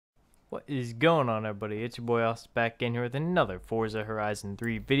What is going on, everybody? It's your boy Austin back in here with another Forza Horizon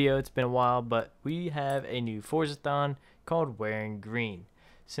 3 video. It's been a while, but we have a new Forzathon called Wearing Green.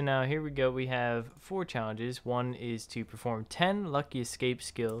 So now here we go. We have 4 challenges. One is to perform 10 lucky escape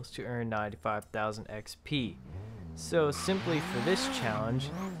skills to earn 95,000 XP. So simply for this challenge,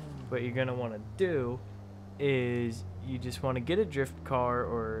 what you're going to want to do is you just want to get a drift car,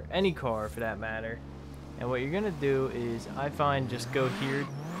 or any car for that matter. And what you're going to do is, I find, just go here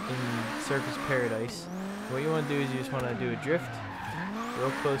in Surface Paradise. What you want to do is you just want to do a drift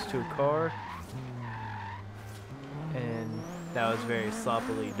real close to a car, and that was very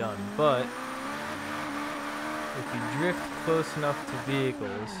sloppily done. But if you drift close enough to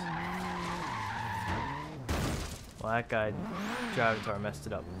vehicles, well, that guy Drivatar messed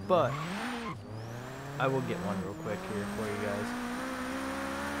it up, but I will get one real quick here for you guys.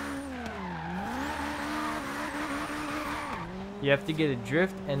 You have to get a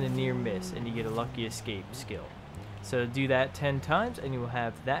drift and a near miss, and you get a lucky escape skill. So do that 10 times and you will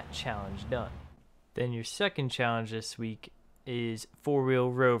have that challenge done. Then your second challenge this week is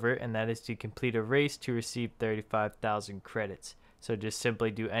 4-wheel rover, and that is to complete a race to receive 35,000 credits. So just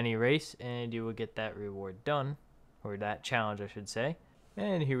simply do any race and you will get that reward done, or that challenge I should say.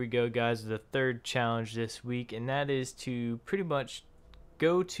 And here we go, guys, the third challenge this week, and that is to pretty much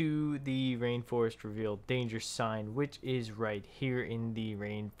go to the rainforest reveal danger sign, which is right here in the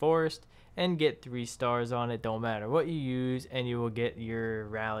rainforest, and get 3 stars on it. Don't matter what you use, and you will get your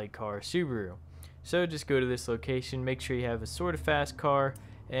rally car Subaru. So just go to this location, make sure you have a sort of fast car,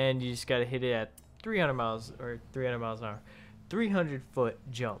 and you just got to hit it at 300 miles an hour, 300 foot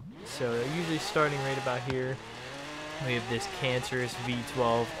jump. So usually starting right about here. We have this cancerous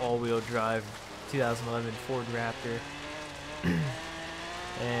V12 all-wheel drive 2011 Ford Raptor.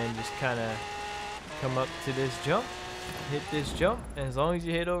 And just kind of come up to this jump, hit this jump, and as long as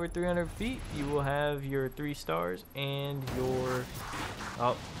you hit over 300 feet, you will have your 3 stars and your...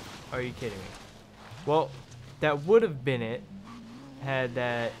 Oh, are you kidding me? Well, that would have been it had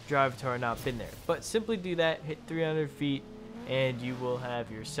that Drivatar not been there. But simply do that, hit 300 feet, and you will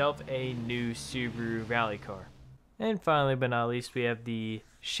have yourself a new Subaru rally car. And finally, but not least, we have the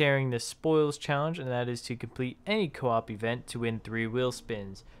Sharing the Spoils challenge, and that is to complete any co-op event to win 3 wheel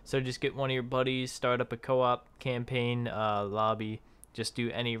spins. So just get one of your buddies, start up a co-op campaign lobby, just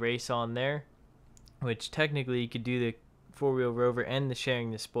do any race on there, which technically you could do the 4-wheel rover and the Sharing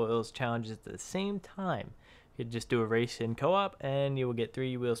the Spoils challenges at the same time. You could just do a race in co-op and you will get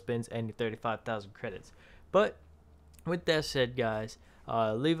 3 wheel spins and your 35,000 credits. But with that said, guys,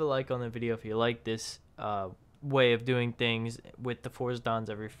 leave a like on the video if you like this way of doing things with the Forzathons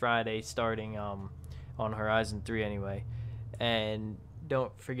every Friday, starting on Horizon 3 anyway. And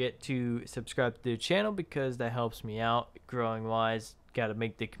don't forget to subscribe to the channel, because that helps me out growing wise. Got to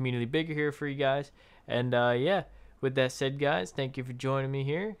make the community bigger here for you guys. And yeah, with that said, guys, thank you for joining me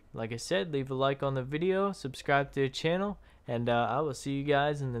here. Like I said, leave a like on the video, subscribe to the channel, and I will see you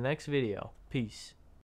guys in the next video. Peace.